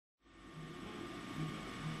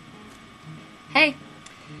Hey,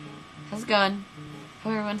 how's it going?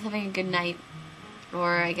 Hope everyone's having a good night,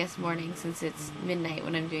 or I guess morning, since it's midnight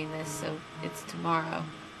when I'm doing this, so it's tomorrow,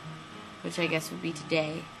 which I guess would be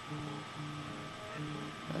today.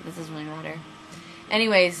 But this doesn't really matter.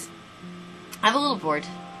 Anyways, I'm a little bored.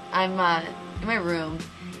 I'm in my room.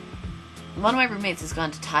 One of my roommates has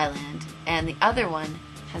gone to Thailand, and the other one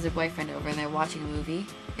has her boyfriend over, and they're watching a movie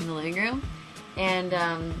in the living room. And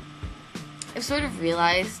I've sort of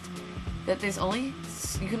realized that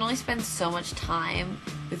you can only spend so much time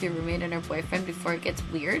with your roommate and her boyfriend before it gets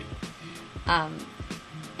weird. And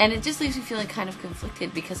it just leaves me feeling kind of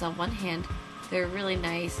conflicted, because on one hand, they're really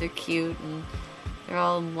nice, they're cute, and they're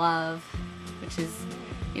all in love, which is,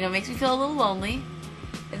 makes me feel a little lonely.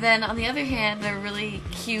 And then on the other hand, they're really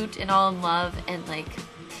cute and all in love, and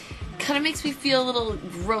kind of makes me feel a little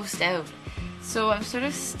grossed out. So I'm sort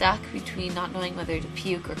of stuck between not knowing whether to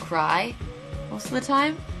puke or cry most of the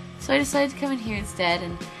time. So I decided to come in here instead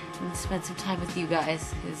and spend some time with you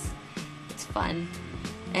guys, because it's fun.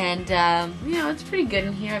 And, it's pretty good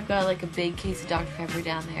in here. I've got a big case of Dr. Pepper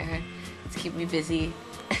down there. It's keeping me busy.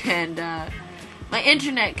 And my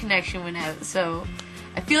internet connection went out, so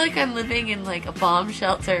I feel like I'm living in a bomb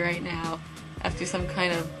shelter right now after some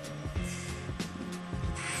kind of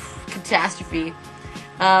catastrophe.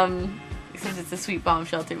 Except it's a sweet bomb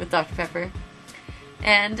shelter with Dr. Pepper.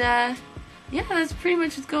 And, yeah, that's pretty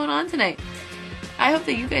much what's going on tonight. I hope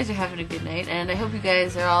that you guys are having a good night, and I hope you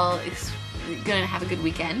guys are all gonna have a good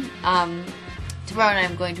weekend. Tomorrow night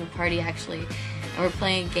I'm going to a party, actually, and we're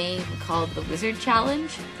playing a game called the Wizard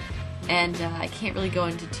Challenge. And I can't really go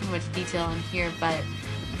into too much detail on here, but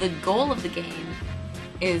the goal of the game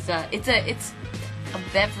is it's a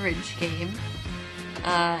beverage game,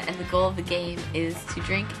 and the goal of the game is to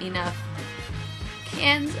drink enough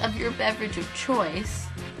cans of your beverage of choice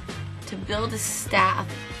to build a staff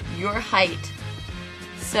your height.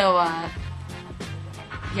 So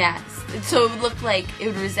so it would look like it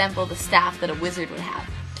would resemble the staff that a wizard would have.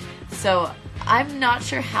 So I'm not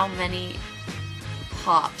sure how many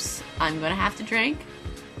pops I'm gonna have to drink.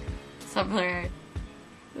 Somewhere,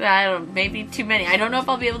 I don't know, maybe too many. I don't know if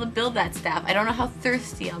I'll be able to build that staff. I don't know how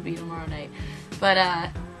thirsty I'll be tomorrow night,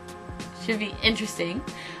 but should be interesting.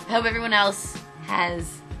 I hope everyone else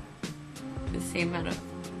has the same amount of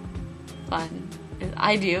fun as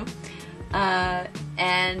I do.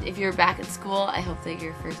 And if you're back at school, I hope that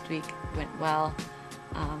your first week went well.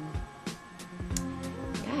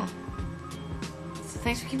 Yeah. So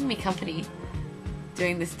thanks for keeping me company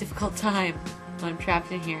during this difficult time when I'm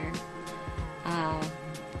trapped in here. I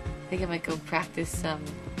think I might go practice some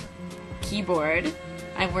keyboard.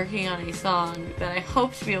 I'm working on a song that I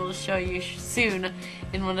hope to be able to show you soon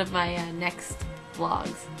in one of my next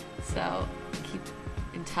vlogs. So keep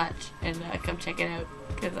in touch and come check it out,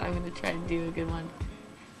 because I'm going to try to do a good one.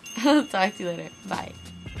 I'll talk to you later. Bye.